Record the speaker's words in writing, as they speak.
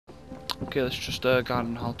Okay, let's just guide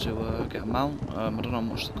on how to get a mount. I don't know how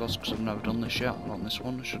much it costs because I've never done this yet. Not on this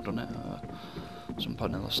one, I should have done it some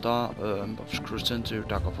point in the start. But I've just cruised into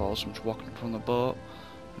Dagger Falls. I'm just walking from the boat.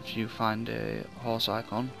 If you find a horse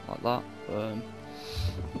icon like that,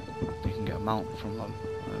 you can get a mount from them.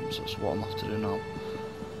 So that's what I'm have to do now.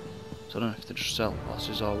 So I don't know if they just sell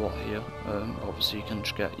horses or what here. Obviously you can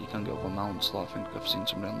get other mounts. Like I think I've seen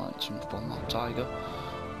somebody online, some from that tiger.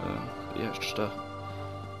 But yeah, it's just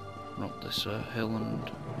run up this hill and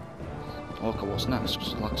look at what's next.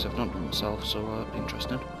 Cause like I said, I've not done it myself, so it'll be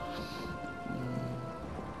interesting.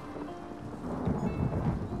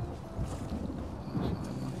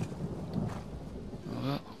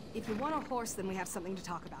 If you want a horse, then we have something to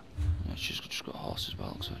talk about. Yeah, she's just got horses by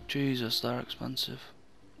looks of it. Jesus, they're expensive.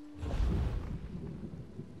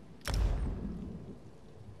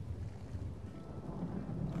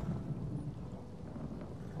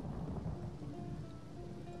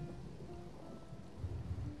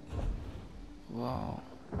 Wow.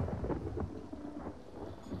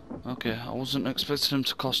 Okay, I wasn't expecting them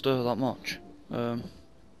to cost her that much.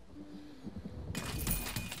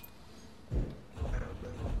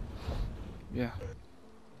 Yeah,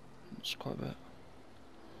 it's quite a bit.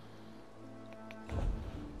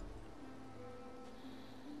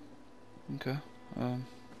 Okay,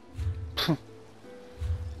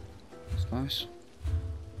 that's nice.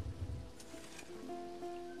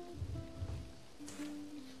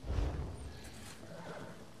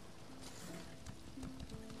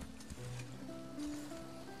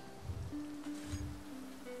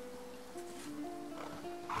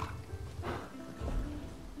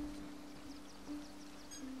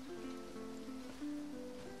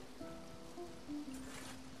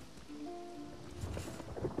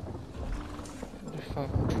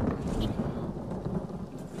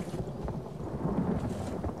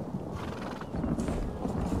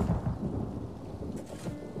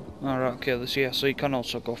 Alright, okay, yeah, so you can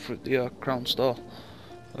also go through the crown store.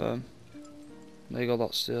 There you go,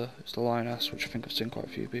 it's the lioness, which I think I've seen quite a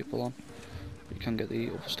few people on. You can get the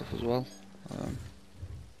other stuff as well.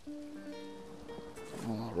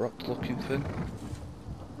 All that rock looking thing.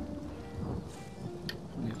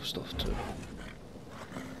 And the other stuff too.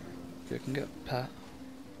 You can get a pet.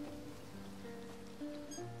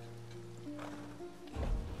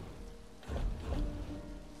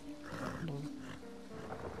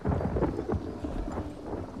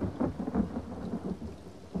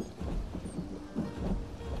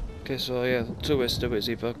 Okay, so yeah, two ways to do it is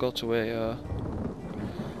either go to a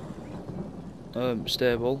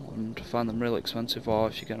stable and find them really expensive, or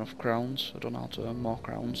if you get enough crowns. I don't know how to earn more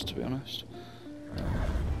crowns, to be honest.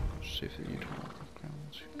 See if you need more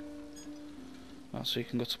crowns. So you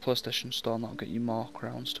can go to PlayStation Store and that'll get you more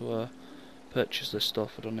crowns to purchase this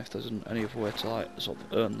stuff. I don't know if there's any other way to like sort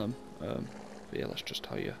of earn them. But yeah, that's just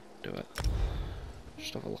how you do it.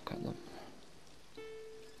 Just have a look at them.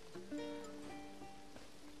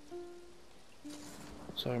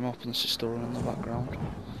 Sorry, I'm hoping this is still running in the background.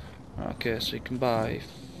 Okay, so you can buy.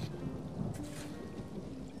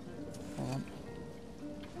 Hold on.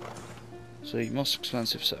 So your most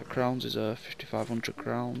expensive set of crowns is 5,500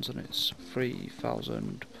 crowns, and it's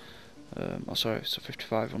 3,000. Oh, sorry, so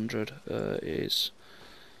 5,500 is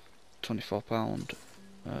 £24.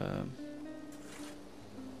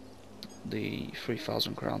 The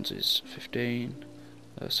 3,000 crowns is 15.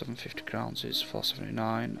 750 crowns is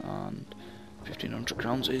 479, and 1,500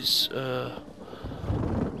 crowns is £9,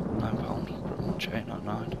 pretty much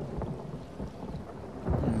 899.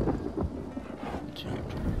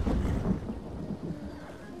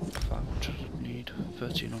 500 need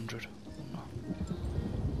 1,300.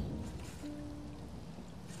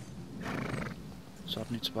 So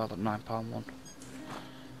I'd need to buy that £9 one.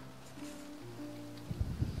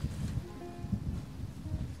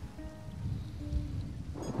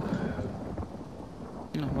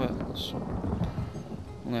 No, well, that's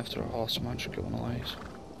only after a horse I might just get one of these.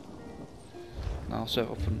 Now I'll set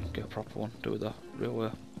it up and get a proper one, do it the real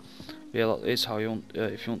way. Yeah, that is how you want,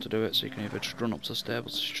 if you want to do it, so you can either just run up to the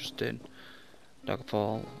stables, it's just in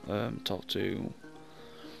Daggerfall, talk to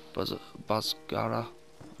Basgara,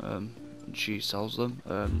 she sells them.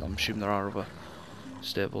 I'm assuming there are other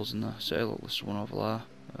stables in the city. Look, there's one over there.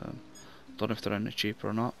 Don't know if they're any cheaper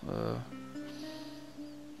or not. I'll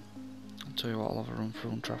tell you what, I'll have a run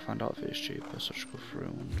through and try to find out if it is cheaper, so just go through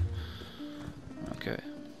and... Okay.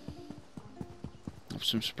 I've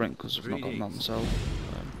some sprinklers, I've not got them out myself.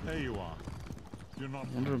 There you are. You're not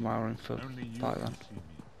I'm wondering why we're in for back then.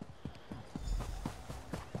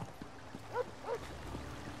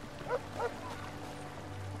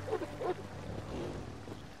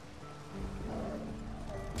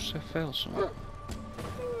 Just say fail something.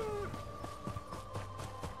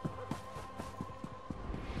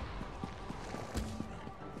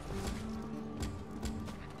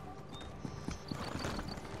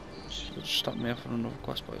 So just stop me off on another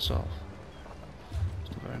quest by itself. It's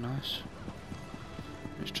not very nice.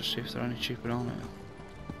 Let's just see if they're any cheaper on it.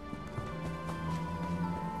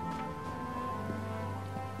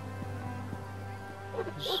 Yeah,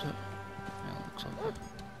 looks like it.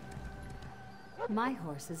 My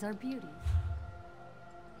horses are beauties.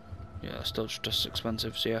 Yeah, still just as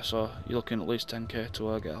expensive. So yeah, so you're looking at least 10k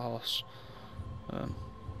to get a horse.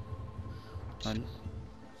 And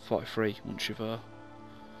 43 once you've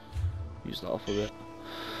used that up a bit.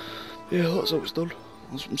 Yeah, that's how it's done.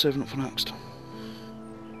 That's what I'm saving up for next.